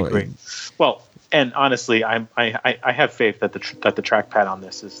know. I agree. Well, and honestly, I have faith that the trackpad on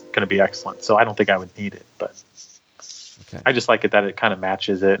this is going to be excellent. So I don't think I would need it, but Okay. I just like it that it kind of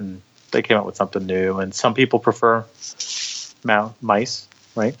matches it, and they came out with something new. And some people prefer mice,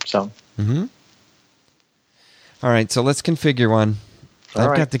 right? So Mm-hmm. All right, so let's configure one. All I've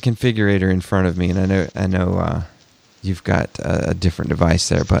right. got the configurator in front of me, and I know you've got a different device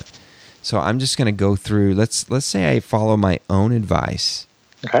there, but so I'm just going to go through. Let's say I follow my own advice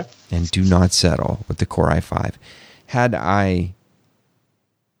okay, and do not settle with the Core i5.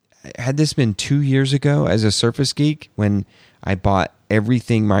 Had this been 2 years ago as a Surface Geek when I bought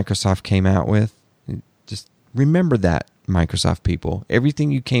everything Microsoft came out with, just remember that, Microsoft people.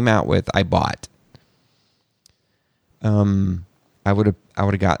 Everything you came out with, I bought. I would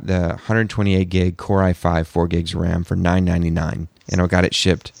have got the 128 gig Core i5 4 gigs of RAM for $9.99, and I got it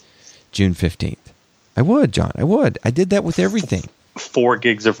shipped June 15th. I would, John. I would. I did that with everything. 4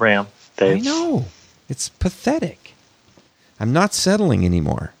 gigs of RAM, Dave. I know. It's pathetic. I'm not settling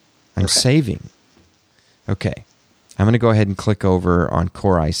anymore. I'm saving. Okay. I'm going to go ahead and click over on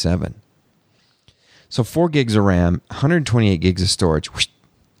Core i7. So 4 gigs of RAM, 128 gigs of storage. Whoosh,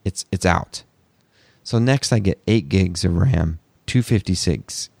 it's out. So next I get 8 gigs of RAM,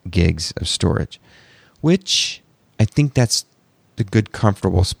 256 gigs of storage, which I think that's the good,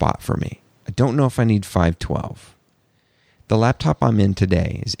 comfortable spot for me. I don't know if I need 512. The laptop I'm in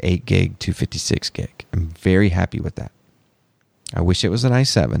today is 8 gig, 256 gig. I'm very happy with that. I wish it was an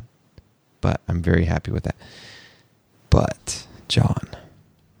i7, but I'm very happy with that. But, John,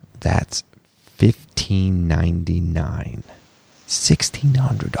 that's $1,599.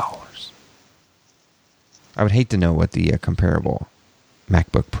 $1,600. I would hate to know what the comparable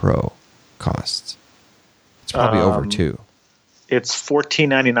MacBook Pro costs. It's probably over $2,000. It's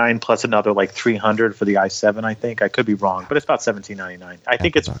 $14.99 plus another like $300 for the i7. I think I could be wrong, but it's about $17.99. I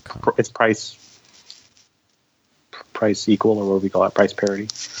think it's price equal, or what do we call it? Price parity.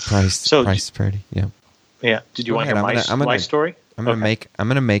 Price parity. Yeah. Yeah. Did you Go want ahead. my story? I'm gonna make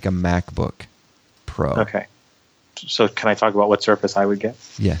a MacBook Pro. Okay. So can I talk about what Surface I would get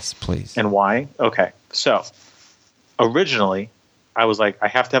Yes, please. and why? Okay. So originally I was like, I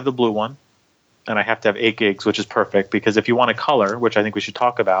have to have the blue one and I have to have 8 gigs, which is perfect because if you want a color, which I think we should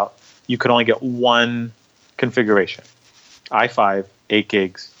talk about, you can only get one configuration. i5, 8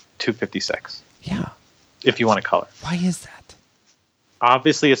 gigs, 256. Yeah. If you want a color. Why is that?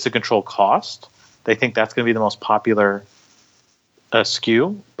 Obviously, it's to control cost. They think that's going to be the most popular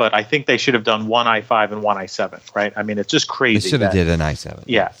SKU, but I think they should have done one i5 and one i7, right? I mean, it's just crazy. They should have did an i7.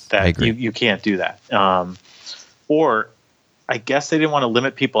 Yeah, Yes, I agree. you can't do that. Or I guess they didn't want to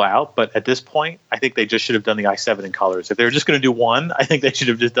limit people out, but at this point, I think they just should have done the i7 in colors. If they were just going to do one, I think they should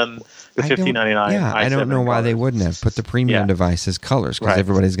have just done the $1,599. Yeah, I don't know why they wouldn't have put the premium devices colors because Right.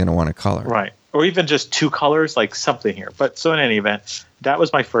 everybody's going to want a color. Right. Or even just 2 colors, like something here. But so in any event, that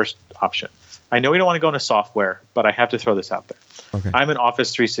was my first option. I know we don't want to go into software, but I have to throw this out there. Okay. I'm an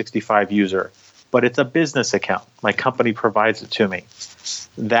Office 365 user, but it's a business account. My company provides it to me.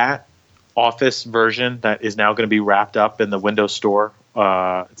 That Office version that is now going to be wrapped up in the Windows Store,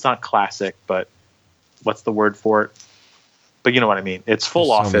 it's not classic, but what's the word for it? But you know what I mean. It's full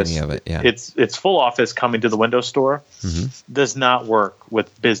There's so Office. many of it, yeah. It's full Office coming to the Windows Store. Mm-hmm. Does not work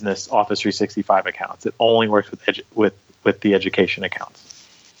with business Office 365 accounts. It only works with the education accounts.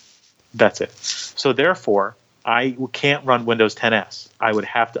 That's it. So therefore, I can't run Windows 10s. I would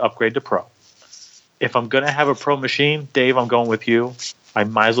have to upgrade to Pro. if I'm going to have a Pro machine, Dave, I'm going with you. I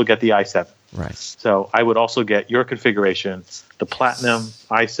might as well get the i7. Right. So I would also get your configuration, the Platinum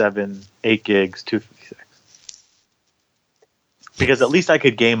i7, 8 gigs, 256. Because at least I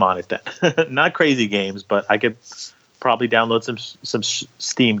could game on it then. Not crazy games, but I could probably download some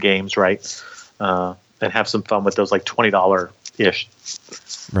Steam games, right? And have some fun with those like $20-ish.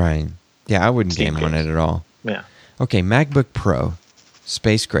 Right. Yeah, I wouldn't Steam game on games. it at all. Yeah. Okay, MacBook Pro,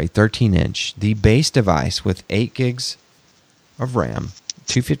 Space Gray, 13-inch. The base device with 8 gigs of RAM,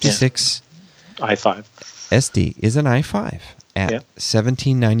 256 i5. SD is an i5 at Yeah.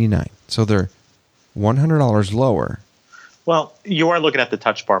 $17.99. So they're $100 lower. Well, you are looking at the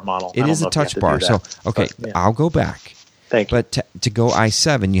Touch Bar model. It is a Touch Bar. So, okay, I'll go back. Thank you. But to go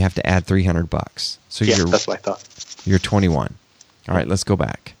i7, you have to add $300. So Yeah, that's what I thought. you're 21. All right, let's go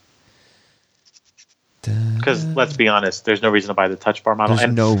back. Because let's be honest, there's no reason to buy the Touch Bar model.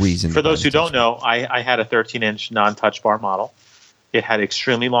 There's no reason. For to buy those the who don't Touch Bar. know, I had a 13-inch non-Touch Bar model. It had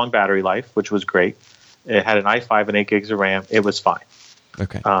extremely long battery life, which was great. It had an i5 and 8 gigs of RAM. It was fine.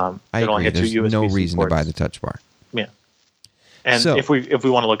 Okay, It I only agree. had two There's no USB reason to buy ports. the Touch Bar. Yeah. And So- if we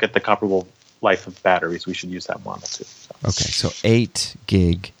want to look at the comparable life of batteries, we should use that model too. So. Okay, so 8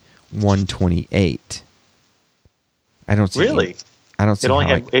 gig, 128. I don't see. Really? I don't see. It only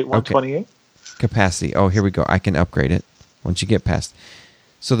how had 128? Capacity. Oh, here we go. I can upgrade it once you get past.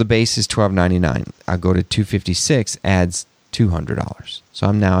 So the base is $12.99. I'll go to 256, adds $200. So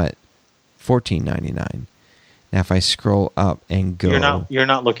I'm now at $14.99. Now if I scroll up and go You're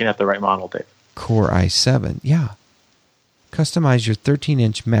not looking at the right model, Dave. Core i7, yeah. Customize your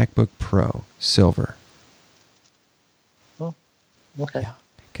 13-inch MacBook Pro Silver. Oh, okay. Yeah.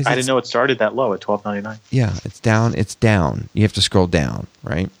 'Cause I it's- didn't know it started that low at $12.99. Yeah, it's down. It's down. You have to scroll down,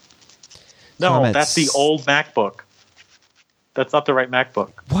 right? So No, I'm at that's the old MacBook. That's not the right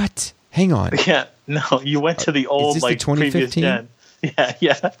MacBook. What? Hang on. Yeah, no, you went to the old this the like previous 2015? gen.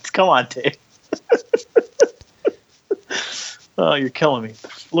 Yeah. Come on, Dave. Oh, you're killing me.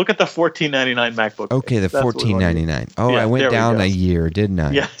 Look at the $14.99 MacBook. Okay, the That's what we want to do. $14.99. Oh, Yeah, I went there we down go. a year, didn't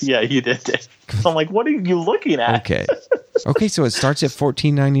I? Yeah, you did, Dave. I'm like, what are you looking at? Okay. Okay, so it starts at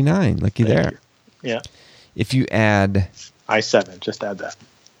 $14.99. Looky there. Yeah, If you add, i7. Just add that.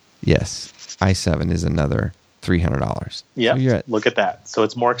 yes, i7 is another $300. Yeah, So you're at look at that. So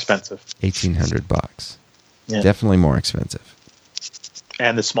it's more expensive. $1,800. Yeah. Definitely more expensive.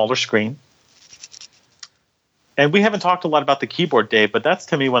 And the smaller screen. And we haven't talked a lot about the keyboard, Dave, but that's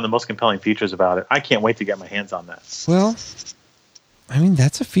to me one of the most compelling features about it. I can't wait to get my hands on that. Well, I mean,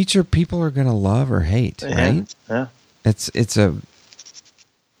 that's a feature people are going to love or hate, right? Yeah. It's a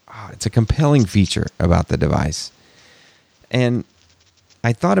compelling feature about the device. And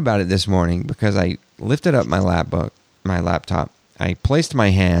I thought about it this morning because I lifted up my laptop. I placed my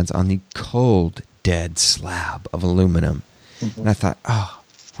hands on the cold, dead slab of aluminum. And I thought, oh,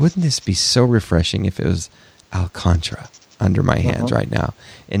 wouldn't this be so refreshing if it was Alcantara under my hands right now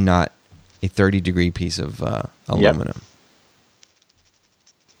and not a 30-degree piece of aluminum.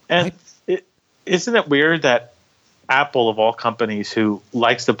 And isn't it weird that Apple, of all companies, who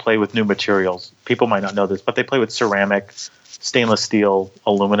likes to play with new materials, people might not know this, but they play with ceramic, stainless steel,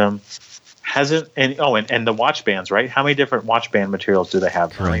 aluminum, hasn't, and the watch bands, right? How many different watch band materials do they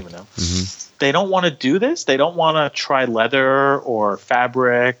have? I don't even know. Mm-hmm. They don't want to do this. They don't want to try leather or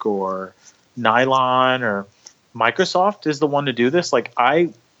fabric or nylon, or Microsoft is the one to do this. Like,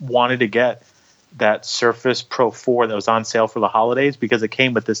 I wanted to get that Surface Pro 4 that was on sale for the holidays because it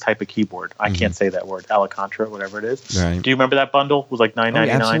came with this type of keyboard. I can't say that word, Alcantara, whatever it is. Right. Do you remember that bundle? It was like $9.99.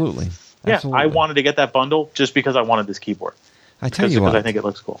 Absolutely. Yeah, Absolutely. I wanted to get that bundle just because I wanted this keyboard. I tell you because what, I think it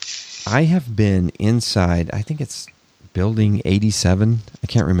looks cool. I have been inside, I think it's building 87. I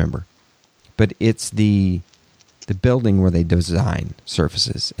can't remember. But it's the building where they design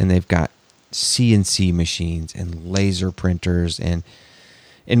Surfaces, and they've got CNC machines and laser printers. And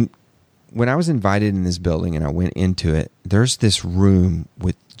when I was invited in this building and I went into it, there's this room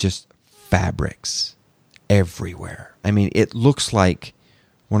with just fabrics everywhere. I mean, it looks like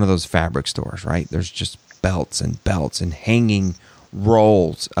one of those fabric stores, right? There's just belts and hanging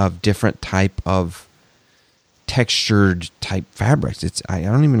rolls of different type of textured type fabrics. I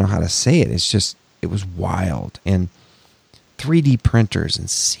don't even know how to say it. It was wild. And 3D printers and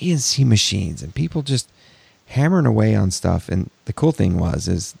CNC machines and people just hammering away on stuff. And the cool thing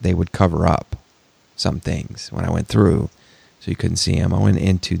is they would cover up some things when I went through so you couldn't see them. I went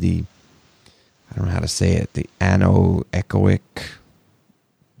into the, I don't know how to say it, the anechoic,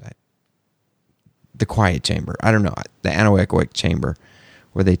 the quiet chamber. I don't know, the anechoic chamber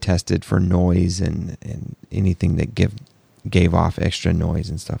where they tested for noise and anything that gave off extra noise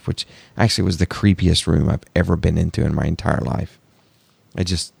and stuff, which actually was the creepiest room I've ever been into in my entire life.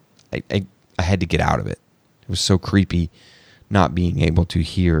 I had to get out of it. It was so creepy not being able to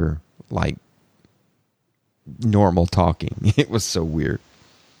hear like normal talking. It was so weird.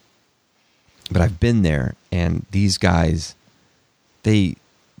 But I've been there, and these guys, this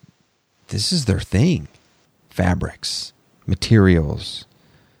is their thing. Fabrics, materials,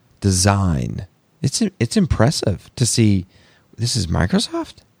 design. It's impressive to see. This is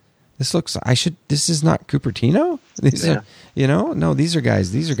Microsoft. This is not Cupertino. These are, no, these are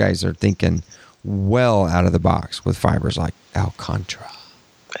guys are thinking well out of the box with fibers like Alcantara.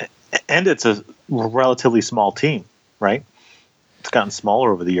 And it's a relatively small team, right? It's gotten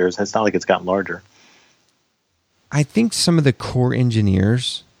smaller over the years. It's not like it's gotten larger. I think some of the core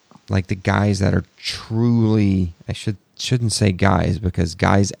engineers, like the guys that are truly, shouldn't say guys, because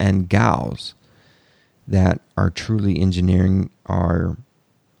guys and gals that are truly engineering are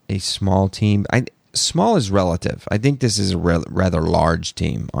a small team. Small is relative. I think this is a rather large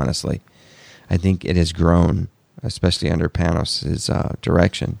team, honestly. I think it has grown, especially under Panos'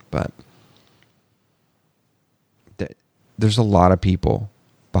 direction. But there's a lot of people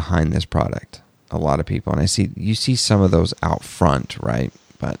behind this product. A lot of people. And you see some of those out front, right?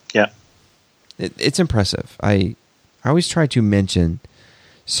 But yeah, it's impressive. I always try to mention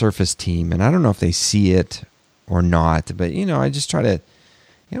Surface Team, and I don't know if they see it or not, but I just try to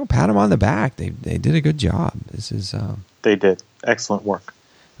pat them on the back. They did a good job. This is they did excellent work.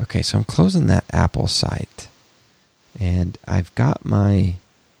 Okay, so I'm closing that Apple site, and I've got I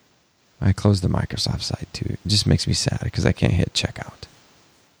closed the Microsoft site too. It just makes me sad because I can't hit checkout.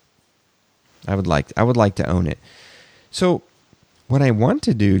 I would like to own it. So what I want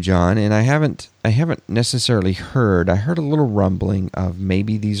to do, John, and I haven't necessarily heard. I heard a little rumbling of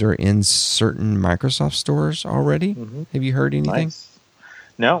maybe these are in certain Microsoft stores already. Mm-hmm. Have you heard anything? Nice.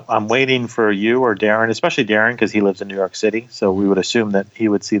 No, I'm waiting for you or Darren, especially Darren, because he lives in New York City. So we would assume that he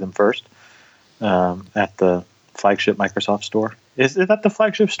would see them first at the flagship Microsoft store. Is that the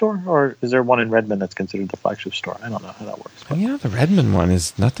flagship store, or is there one in Redmond that's considered the flagship store? I don't know how that works. But. The Redmond one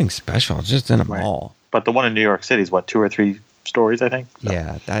is nothing special. It's just in a mall. But the one in New York City is, 2 or 3 stories, I think? So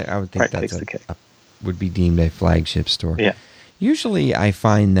yeah, I would think that's would be deemed a flagship store. Yeah. Usually I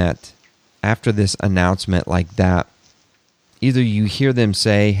find that after this announcement like that, either you hear them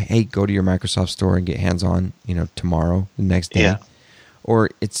say, hey, go to your Microsoft store and get hands-on, tomorrow, the next day. Yeah. Or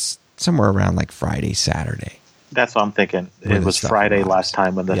it's somewhere around like Friday, Saturday. That's what I'm thinking. It was Friday last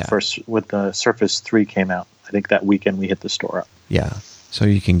time when the Surface 3 came out. I think that weekend we hit the store up. Yeah. So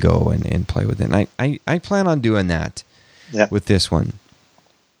you can go and play with it. And I plan on doing that with this one.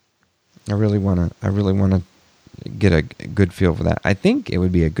 I really want to get a good feel for that. I think it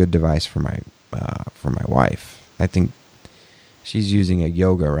would be a good device for my wife. I think she's using a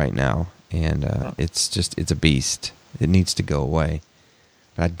Yoga right now, and it's a beast. It needs to go away.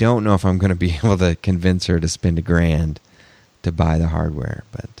 But I don't know if I'm going to be able to convince her to spend $1,000 to buy the hardware,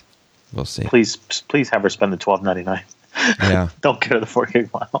 but we'll see. Please have her spend the $12.99. Yeah. Don't get her the 4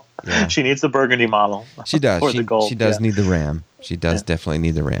 gig model. Yeah. She needs the burgundy model. She does. She does need the RAM. She does definitely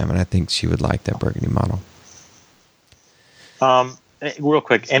need the RAM, and I think she would like that burgundy model. Real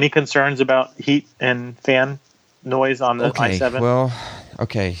quick, any concerns about heat and fan noise on the i7? Well,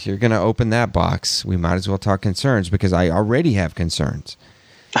 okay, you're going to open that box. We might as well talk concerns, because I already have concerns.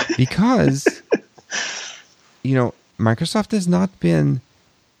 Because, Microsoft has not been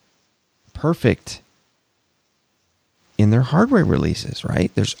perfect in their hardware releases, right?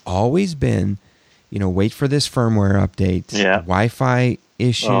 There's always been, wait for this firmware update, Wi-Fi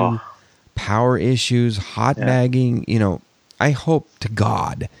issue, power issues, hot bagging. I hope to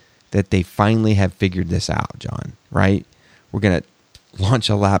God that they finally have figured this out, John, right? We're going to launch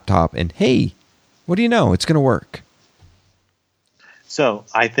a laptop and, hey, what do you know? It's going to work. So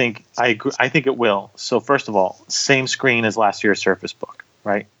I think it will. So first of all, same screen as last year's Surface Book,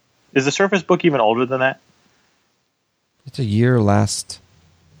 right? Is the Surface Book even older than that? It's a year last.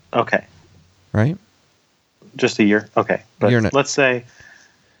 Okay. Right? Just a year? Okay. But let's say,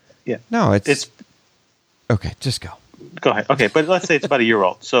 No, it's okay, just go. Go ahead. Okay, but let's say it's about a year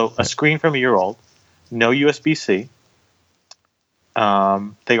old. So a screen from a year old, no USB-C.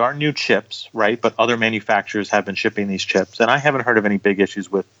 They are new chips, right? But other manufacturers have been shipping these chips, and I haven't heard of any big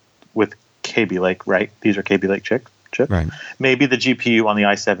issues with Kaby Lake, right? These are Kaby Lake chips. Right. Maybe the GPU on the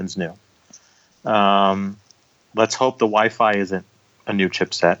i7's new. Let's hope the Wi-Fi isn't a new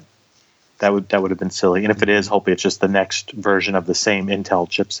chipset. That would have been silly. And if it is, hopefully it's just the next version of the same Intel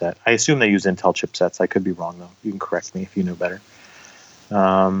chipset. I assume they use Intel chipsets. I could be wrong, though. You can correct me if you know better.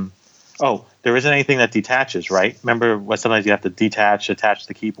 Oh, there isn't anything that detaches, right? Remember when sometimes you have to attach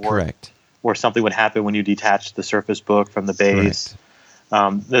the keyboard? Correct. Or something would happen when you detach the Surface Book from the base.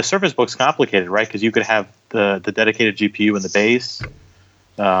 The Surface Book's complicated, right? Because you could have the dedicated GPU in the base.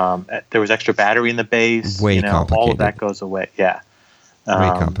 There was extra battery in the base. Way complicated. All of that goes away. Yeah.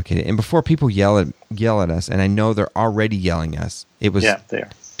 Way complicated. And before people yell at us, and I know they're already yelling at us, it was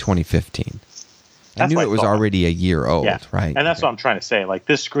 2015. I knew it was already a year old, right? And that's what I'm trying to say. Like,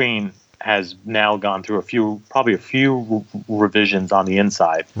 this screen has now gone through probably a few revisions on the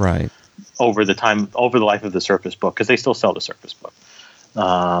inside, right, over the life of the Surface Book, because they still sell the Surface Book.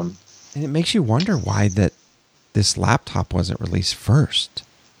 And it makes you wonder why this laptop wasn't released first,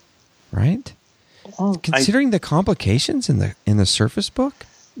 right? Well, considering the complications in the Surface Book,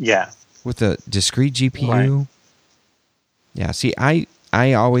 with a discrete GPU, right. Yeah. See, I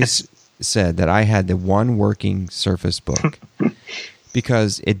always said that I had the one working Surface Book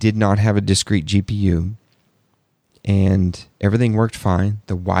because it did not have a discrete GPU, and everything worked fine.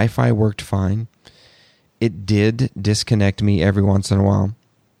 The Wi-Fi worked fine. It did disconnect me every once in a while,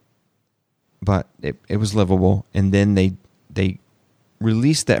 but it was livable. And then they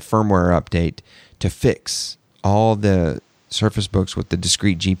released that firmware update to fix all the Surface Books with the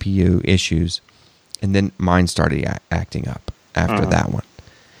discrete GPU issues, and then mine started acting up after that one.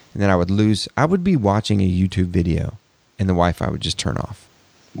 And then I would be watching a YouTube video, and the Wi-Fi would just turn off.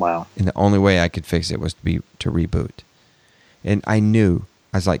 Wow. And the only way I could fix it was to reboot. And I knew,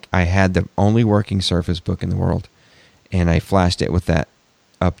 I was like, I had the only working Surface Book in the world, and I flashed it with that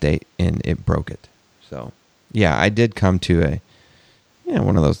update, and it broke it. So, yeah, I did come to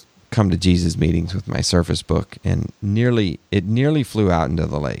one of those come to Jesus meetings with my Surface Book, and it nearly flew out into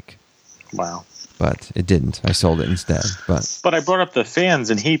the lake. Wow. But it didn't. I sold it instead. But I brought up the fans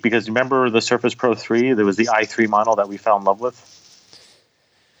and heat because remember the Surface Pro 3? There was the i3 model that we fell in love with.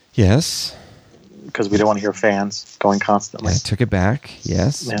 Yes. Because we don't want to hear fans going constantly. I took it back,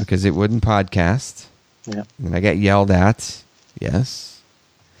 yes, because it wouldn't podcast. Yeah. And I got yelled at, yes.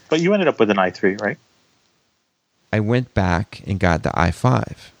 But you ended up with an i3, right? I went back and got the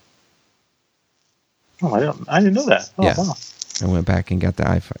i5. Oh, I didn't know that. Oh, yeah. Wow. I went back and got the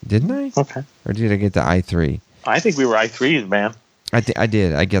i5. Didn't I? Okay. Or did I get the i3? I think we were i3s, man. I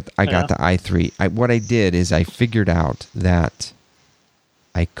did. I got the i3. What I did is I figured out that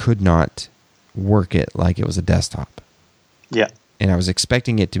I could not work it like it was a desktop. Yeah. And I was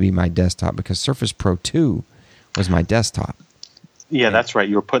expecting it to be my desktop because Surface Pro 2 was my desktop. Yeah, that's right.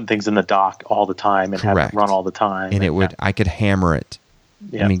 You were putting things in the dock all the time and had it run all the time. And I could hammer it.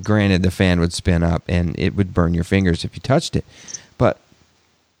 Yeah. I mean, granted, the fan would spin up and it would burn your fingers if you touched it. But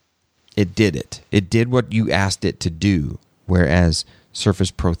it did it. It did what you asked it to do, whereas Surface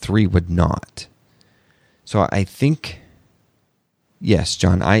Pro 3 would not. So I think, yes,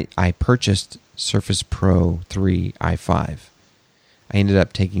 John, I purchased Surface Pro 3 i5. I ended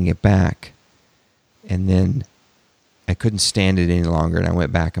up taking it back, and then I couldn't stand it any longer, and I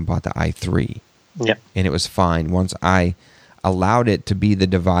went back and bought the i3. Yeah. And it was fine once I allowed it to be the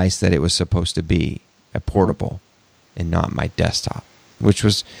device that it was supposed to be, a portable, and not my desktop, which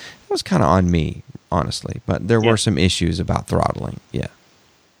was kind of on me, honestly. But there were some issues about throttling. Yeah.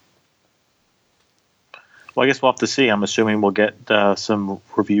 Well, I guess we'll have to see. I'm assuming we'll get some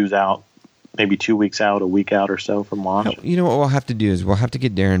reviews out, maybe 2 weeks out, a week out or so from launch. You know what we'll have to do is we'll have to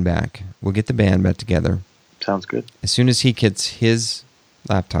get Darren back. We'll get the band back together. Sounds good. As soon as he gets his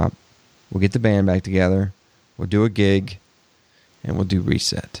laptop, we'll get the band back together. We'll do a gig, and we'll do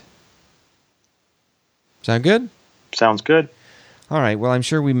Reset. Sound good? Sounds good. All right. Well, I'm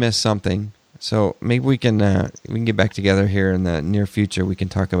sure we missed something. So maybe we can get back together here in the near future. We can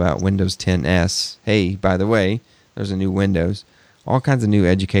talk about Windows 10 S. Hey, by the way, there's a new Windows. All kinds of new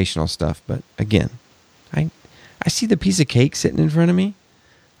educational stuff. But again, I see the piece of cake sitting in front of me.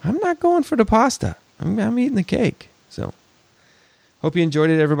 I'm not going for the pasta. I'm eating the cake. So hope you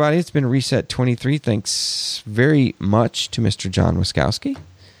enjoyed it, everybody. It's been Reset 23. Thanks very much to Mr. John Wiskowski.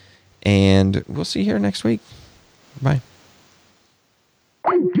 And we'll see you here next week. Bye.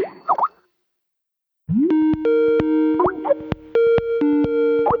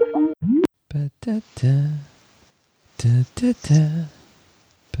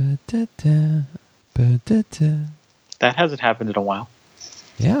 That hasn't happened in a while.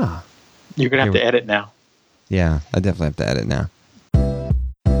 Yeah. You're going to have to edit now. Yeah, I definitely have to edit now.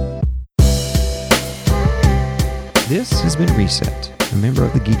 This has been Reset, a member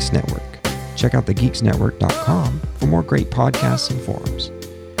of the Geeks Network. Check out thegeeksnetwork.com for more great podcasts and forums.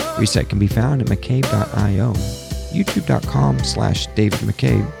 Reset can be found at McCabe.io, YouTube.com/David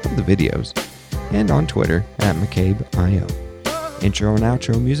McCabe for the videos, and on Twitter at McCabe.io. Intro and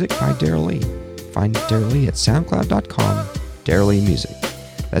outro music by Daryl Lee. Find Daryl Lee at soundcloud.com, Daryl Lee Music.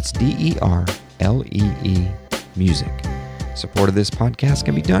 That's DERLEE Music. Support of this podcast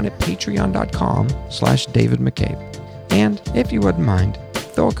can be done at patreon.com/David McCabe. And if you wouldn't mind,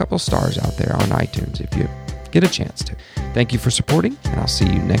 throw a couple stars out there on iTunes if you get a chance to. Thank you for supporting, and I'll see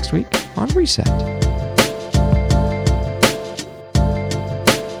you next week on Reset.